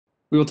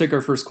We will take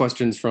our first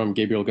questions from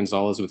Gabriel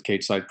Gonzalez with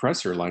Cage Side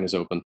Press. Your line is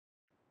open.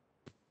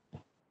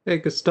 Hey,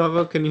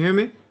 Gustavo, can you hear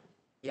me?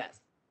 Yes.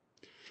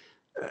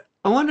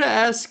 I wanted to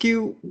ask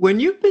you, when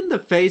you've been the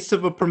face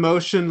of a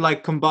promotion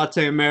like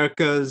Combate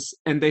Americas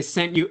and they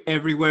sent you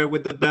everywhere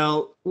with the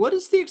belt, what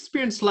is the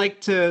experience like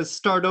to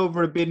start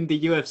over a bit in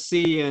the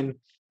UFC and,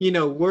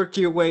 work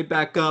your way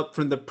back up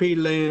from the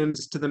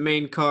prelims to the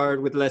main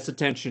card with less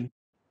attention?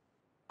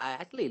 I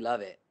actually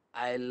love it.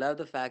 I love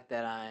the fact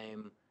that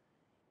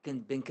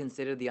been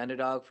considered the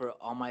underdog for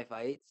all my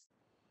fights.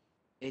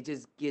 It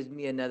just gives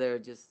me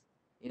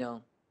you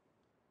know,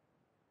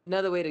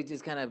 another way to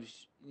just kind of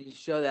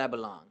show that I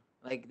belong.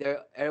 Like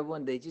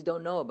everyone, they just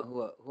don't know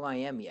about who I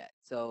am yet.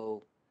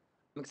 So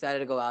I'm excited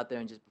to go out there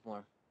and just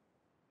perform.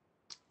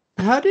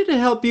 How did it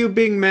help you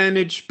being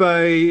managed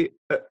by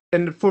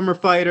a former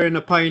fighter and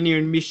a pioneer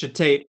in Miesha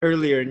Tate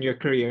earlier in your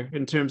career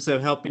in terms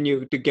of helping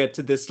you to get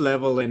to this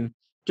level and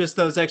just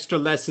those extra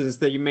lessons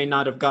that you may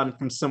not have gotten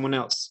from someone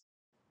else?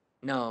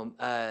 No,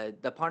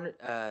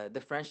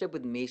 the friendship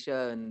with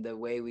Misha and the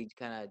way we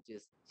kind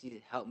of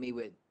she helped me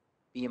with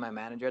being my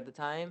manager at the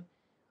time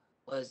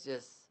was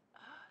just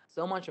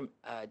so much.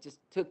 Just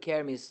took care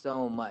of me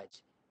so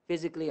much,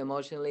 physically,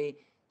 emotionally.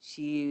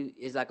 She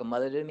is like a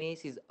mother to me.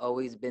 She's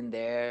always been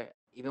there.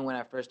 Even when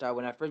I first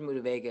moved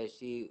to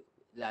Vegas,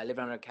 I lived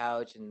on her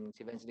couch, and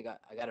she eventually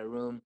I got a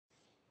room,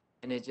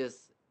 and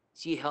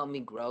she helped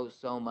me grow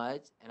so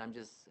much, and I'm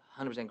just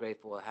 100%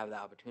 grateful to have the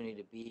opportunity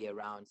to be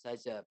around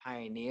such a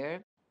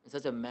pioneer and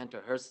such a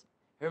mentor.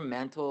 Her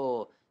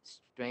mental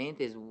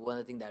strength is one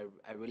of the things that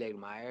I really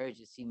admire. It's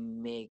just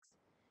she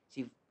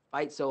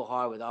fights so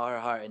hard with all her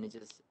heart, and it's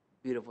just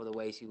beautiful the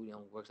way she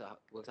works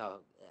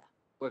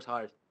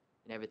hard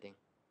and everything.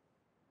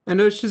 I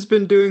know she's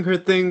been doing her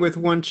thing with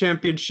one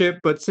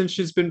championship, but since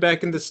she's been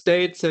back in the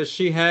States, has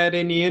she had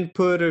any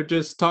input or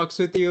just talks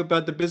with you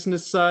about the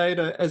business side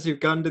as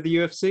you've gone to the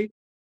UFC?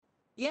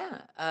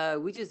 Yeah,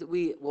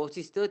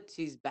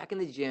 she's back in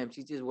the gym.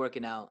 She's just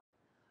working out,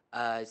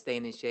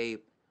 staying in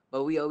shape.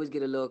 But we always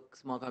get a little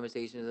small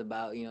conversations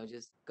about,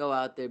 just go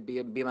out there,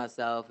 be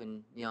myself,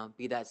 and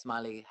be that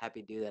smiley,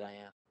 happy dude that I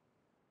am.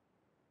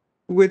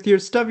 With your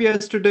stuff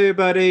yesterday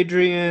about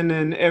Adrian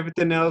and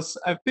everything else,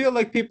 I feel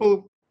like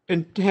people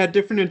had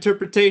different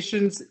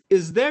interpretations.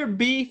 Is there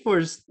beef,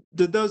 or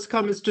did those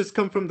comments just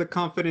come from the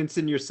confidence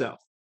in yourself?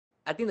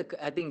 I think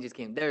it just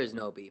came. There is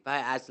no beef. I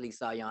actually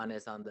saw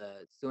Giannis on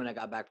the soon I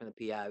got back from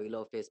the PI. We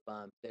little fist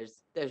bump.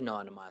 There's no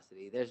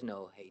animosity. There's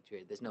no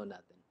hatred. There's no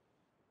nothing.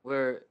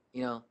 We're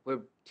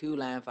two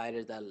land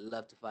fighters that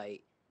love to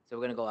fight. So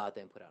we're gonna go out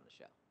there and put on a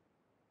show.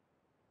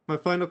 My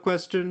final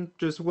question,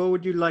 just what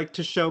would you like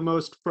to show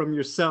most from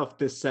yourself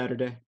this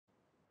Saturday?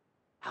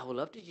 I would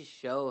love to just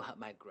show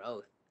my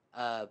growth.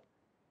 Uh,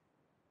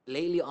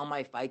 Lately, all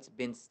my fights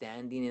been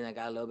standing, and I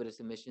got a little bit of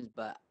submissions,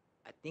 but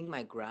I think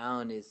my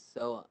ground is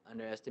so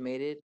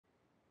underestimated,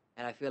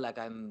 and I feel like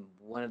I'm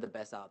one of the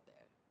best out there.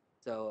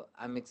 So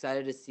I'm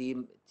excited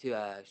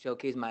to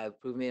showcase my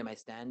improvement in my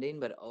standing,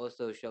 but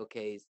also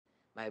showcase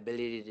my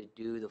ability to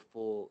do the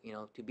full,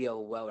 to be a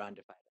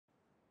well-rounded fighter.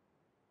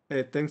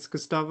 Hey, thanks,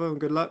 Gustavo, and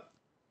good luck.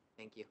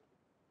 Thank you.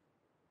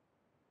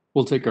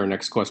 We'll take our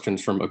next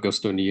questions from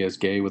Augusto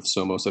Niez-Gay with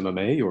Somos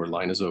MMA. Your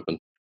line is open.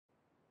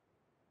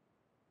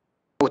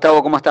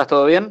 Gustavo, ¿cómo estás?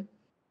 ¿Todo bien?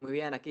 Muy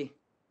bien, aquí.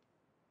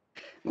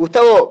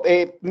 Gustavo,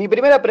 mi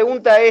primera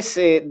pregunta es,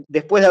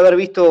 después de haber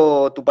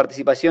visto tu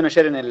participación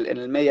ayer en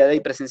el Media Day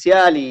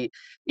presencial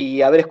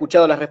y haber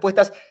escuchado las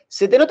respuestas,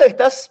 ¿se te nota que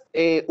estás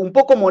un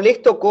poco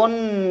molesto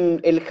con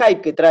el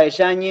hype que trae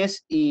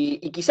Yáñez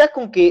y quizás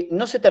con que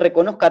no se te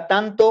reconozca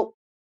tanto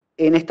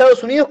en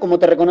Estados Unidos como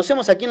te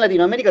reconocemos aquí en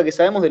Latinoamérica, que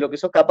sabemos de lo que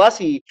sos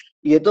capaz y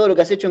de todo lo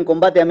que has hecho en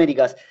Combate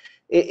Américas?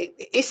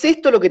 ¿Es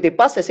esto lo que te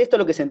pasa? ¿Es esto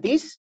lo que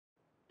sentís?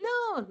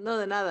 No, no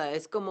de nada.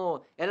 Es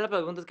como, eran las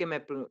preguntas que me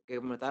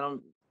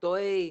preguntaron.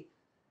 Estoy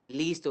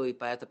listo y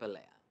para esta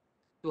pelea.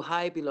 Tu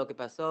hype y lo que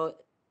pasó,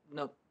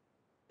 no,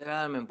 de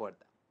verdad no me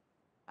importa.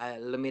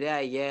 Lo miré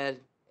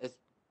ayer,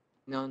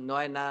 no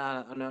hay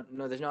nada,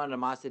 no, there's no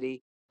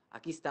animosity.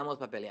 Aquí estamos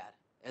para pelear.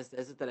 Es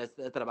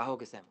el trabajo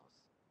que hacemos.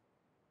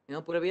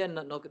 Por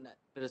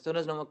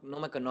personas no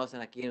me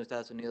conocen aquí en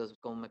Estados Unidos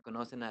como me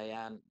conocen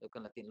allá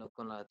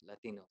con los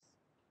latinos.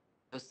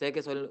 Yo sé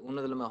que soy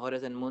uno de los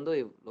mejores del mundo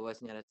y lo voy a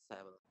enseñar este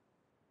sábado.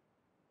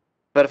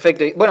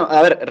 Perfecto. Y bueno,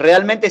 a ver,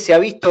 realmente se ha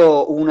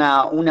visto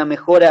una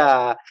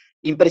mejora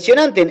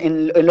impresionante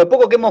en lo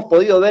poco que hemos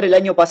podido ver el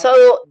año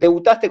pasado.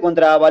 Debutaste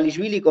contra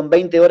Balishvili con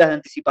 20 horas de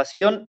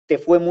anticipación, te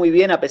fue muy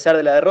bien a pesar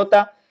de la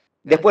derrota.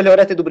 Después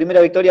lograste tu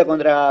primera victoria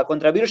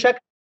contra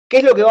Birjak. ¿Qué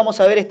es lo que vamos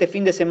a ver este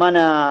fin de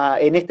semana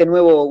en este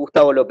nuevo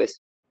Gustavo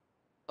López?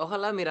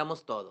 Ojalá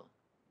miramos todo.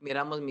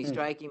 Miramos mi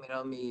striking,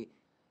 miramos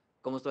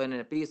cómo estoy en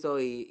el piso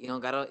y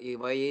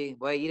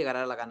voy a ir a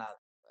ganar la ganada,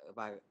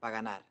 para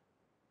ganar.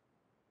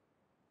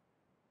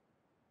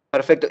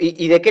 Perfecto.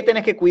 ¿Y de qué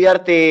tenés que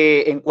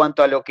cuidarte en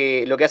cuanto a lo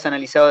que has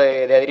analizado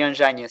de Adrian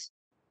Yanez?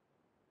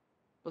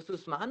 Pues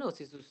sus manos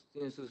y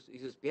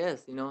sus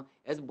pies,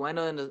 es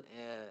bueno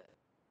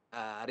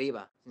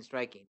arriba, en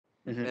striking.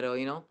 Pero,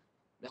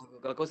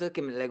 La cosa es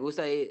que le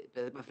gusta ir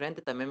para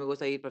frente, también me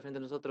gusta ir para frente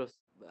nosotros.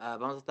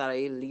 Vamos a estar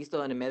ahí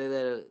listos en el medio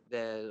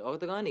del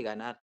octagon y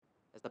ganar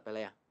esta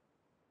pelea.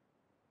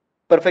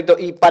 Perfecto.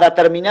 Y para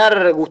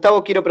terminar,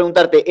 Gustavo, quiero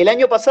preguntarte, el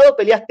año pasado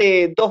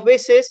peleaste 2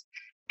 veces.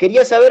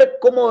 Quería saber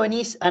cómo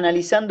venís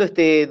analizando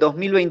este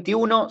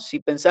 2021, si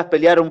pensás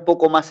pelear un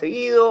poco más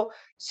seguido,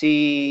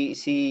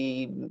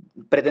 si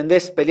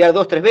pretendés pelear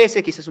 2, 3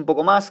 veces, quizás un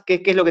poco más.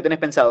 ¿Qué es lo que tenés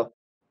pensado?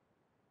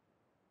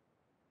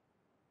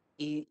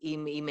 Y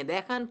me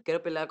dejan,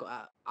 quiero pelear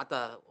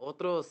hasta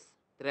otros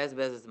 3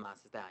 veces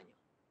más este año.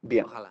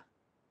 Bien, Ojalá.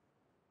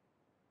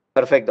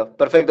 perfecto,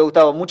 perfecto,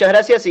 Gustavo. Muchas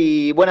gracias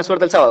y buena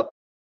suerte el sábado.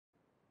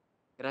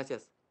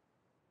 Gracias.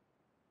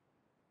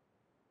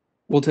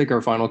 We'll take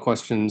our final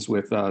questions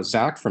with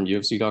Zach from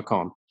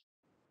UFC.com.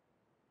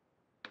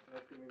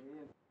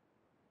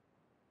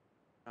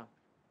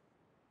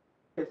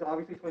 Okay, so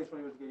obviously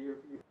 2020 was a good year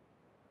for you.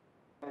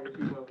 Had your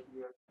feet well with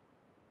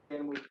the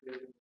bantamweight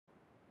division.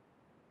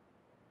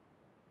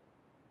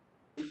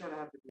 You kind of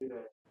have to do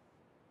that.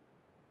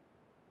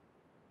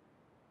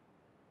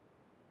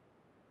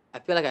 I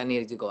feel like I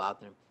needed to go out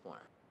there and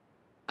perform.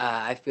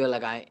 I feel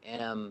like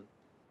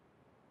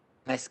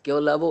my skill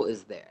level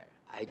is there.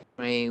 I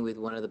train with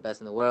one of the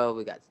best in the world.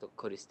 We got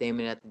Cody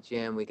Stamen at the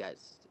gym. We got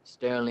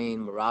Sterling.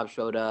 Marab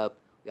showed up.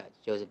 We got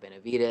Joseph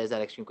Benavidez at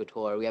Extreme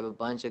Couture. We have a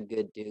bunch of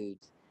good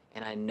dudes,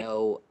 and I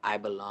know I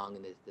belong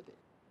in this division.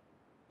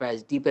 For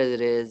as deep as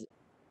it is,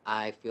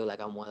 I feel like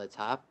I'm one of the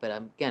top. But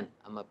I'm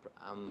a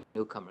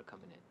newcomer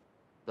coming in,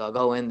 so I'll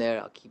go in there.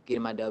 I'll keep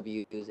getting my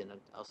W's, and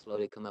I'll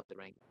slowly come up the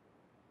rank.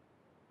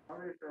 How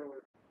are you feeling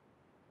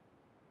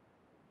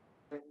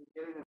with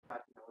getting this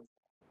back, you know,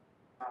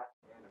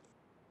 and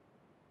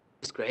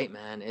It's great,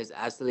 man. It's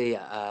actually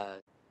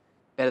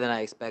better than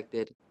I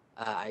expected.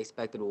 I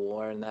expected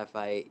war in that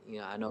fight. You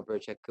know, I know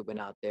Burchak could have been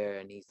out there,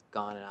 and he's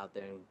gone and out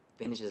there and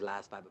finished his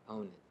last 5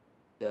 opponents.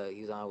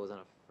 He was on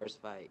a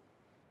first fight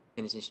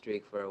finishing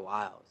streak for a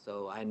while,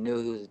 so I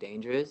knew he was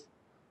dangerous,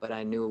 but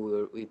I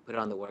knew we put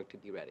on the work to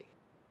be ready.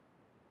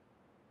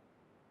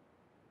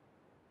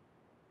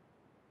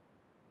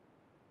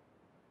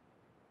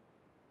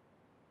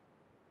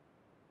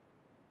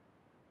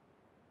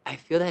 I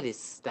feel that his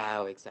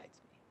style excites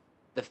me.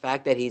 The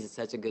fact that he's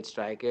such a good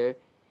striker,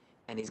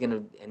 and he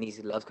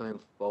loves coming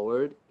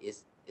forward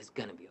is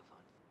gonna be a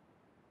fun.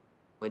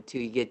 When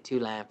you get two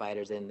land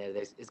fighters in there,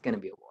 it's gonna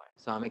be a war.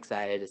 So I'm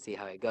excited to see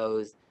how it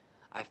goes.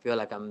 I feel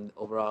like I'm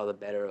overall the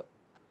better,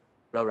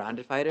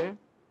 well-rounded fighter.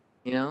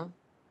 You know,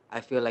 I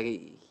feel like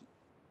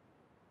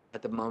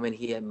at the moment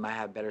he might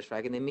have better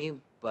striking than me,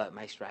 but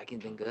my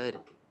striking's been good.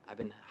 I've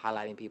been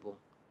highlighting people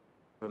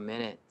for a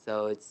minute,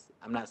 so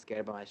I'm not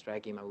scared about my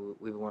striking.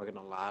 We've been working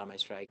a lot on my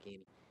striking.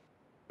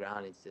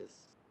 Ground, it's just